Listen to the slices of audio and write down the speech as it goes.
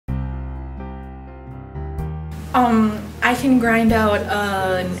I can grind out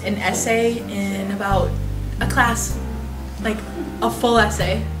an essay in about a class, like a full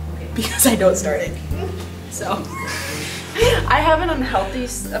essay, because I don't start it. So. I have an unhealthy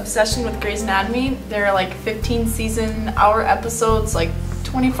obsession with Grey's Anatomy. There are like 15 hour episodes, like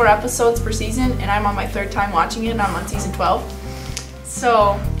 24 episodes per season, and I'm on my 3rd time watching it, and I'm on season 12.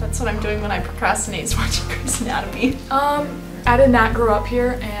 So that's what I'm doing when I procrastinate, is watching Grey's Anatomy. I did not grow up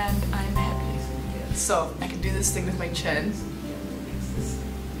here, and I'm happy. So I can do this thing with my chin,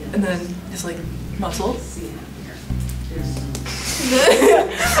 and then just like muscle,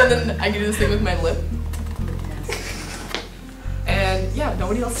 and then I can do this thing with my lip. And yeah,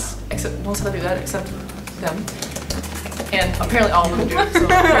 nobody else knows how to do that except them. And apparently all of them do, so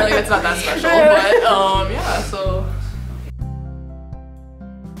apparently it's not that special, but yeah, so.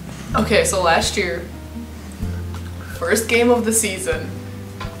 Okay, so last year, first game of the season.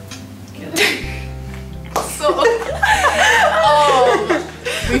 So,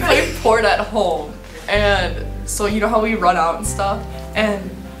 we played Port at home, and so you know how we run out and stuff, and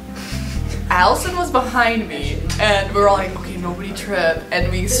Allison was behind me, and we were all like, okay, nobody trip, and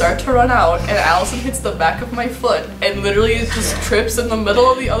we start to run out, and Allison hits the back of my foot, and literally just trips in the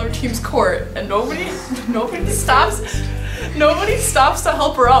middle of the other team's court, and nobody stops to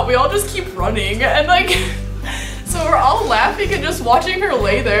help her out. We all just keep running, and like, so we're all laughing and just watching her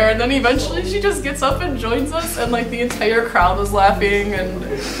lay there, and then eventually she just gets up and joins us, and like the entire crowd was laughing, and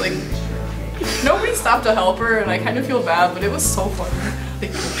like, nobody stopped to help her, and I kind of feel bad, but it was so funny.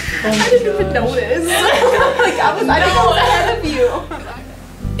 Like, I didn't even notice. Like, I think I was ahead of you.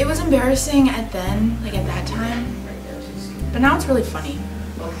 It was embarrassing at that time, but now it's really funny.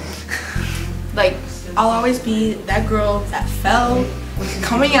 Like, I'll always be that girl that fell,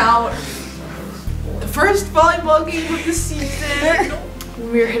 coming out, the first volleyball game of the season.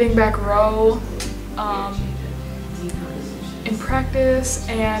 We were hitting back row in practice,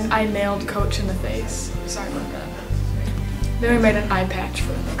 and I nailed Coach in the face. Sorry about that. Then we made an eye patch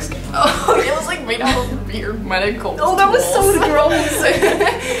for the next game. Oh, it was like made out of weird medical Oh, that was so gross.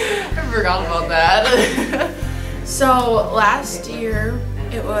 I forgot about that. So last year,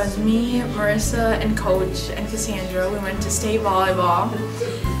 it was me, Marissa, and Coach, and Cassandra. We went to state volleyball,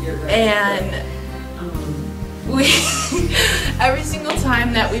 and we, every single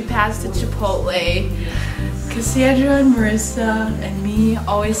time that we passed a Chipotle, Cassandra and Marissa and me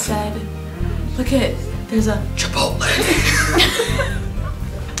always said, look it, there's a Chipotle.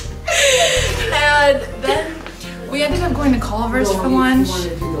 And then we ended up going to Culver's for lunch,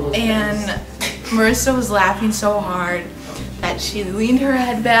 and Marissa was laughing so hard that she leaned her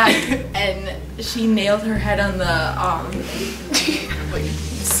head back and she nailed her head on the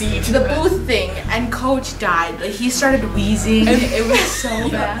seat, the booth thing, and Coach died. Like, he started wheezing. It was so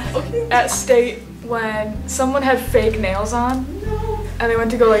bad. At state, when someone had fake nails on, and they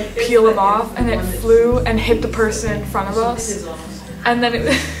went to go like peel them off, and it flew and hit the person in front of us, and then it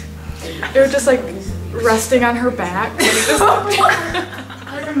was just like resting on her back.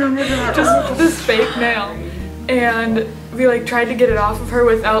 I remember that. Just this fake nail, and we like tried to get it off of her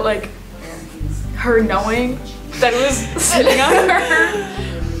without like her knowing that it was sitting on her,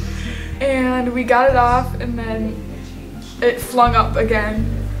 and we got it off, and then it flung up again,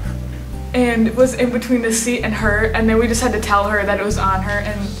 and it was in between the seat and her, and then we just had to tell her that it was on her,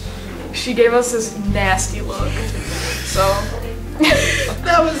 and she gave us this nasty look. So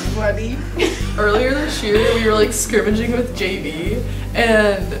That was funny. earlier this year we were like scrimmaging with JV,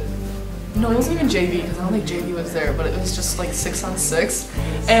 and no, it wasn't even JV because I don't think JV was there, but it was just like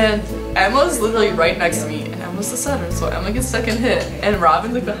 6-on-6, and Emma's literally right next to me, and Emma's the setter, so Emma gets second hit, and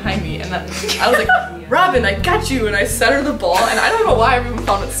Robin's like behind me, and then I was like, Robin, I got you, and I set her the ball, and I don't know why everyone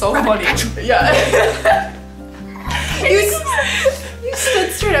found it so funny. Yeah. You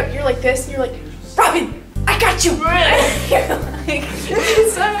stood straight up, you're like this, and you're like, Robin, I got you! You're like,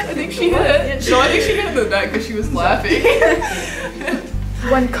 I think she hit it. No, I think she hit it in the neck because she was laughing.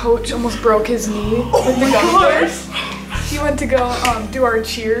 When Coach almost broke his knee with the gummy bears, he went to go do our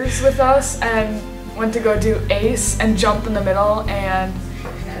cheers with us and went to go do ace and jump in the middle, and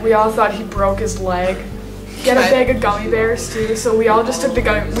we all thought he broke his leg. He had a bag of gummy bears too, so we all just took the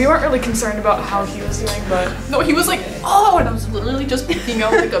gummy. We weren't really concerned about how he was doing, but no, he was like, oh, and I was literally just picking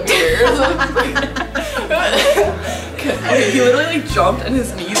out the gummy bears. okay, he literally like jumped and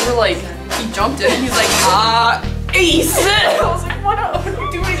his knees were like, he jumped in and he's like, ace! I was like, what are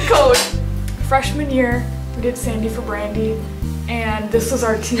you doing, Coach? Freshman year, we did Sandy for Brandy, and this was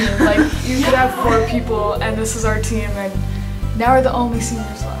our team. Like, you could have 4 people, and this is our team, and now we're the only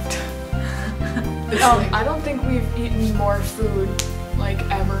seniors left. I don't think we've eaten more food, like,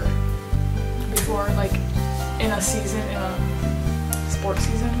 ever before, like, in a season, in a sports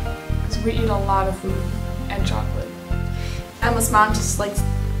season, because we eat a lot of food and chocolate. Emma's mom just likes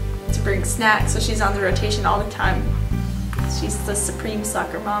to bring snacks, so she's on the rotation all the time. She's the supreme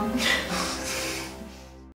soccer mom.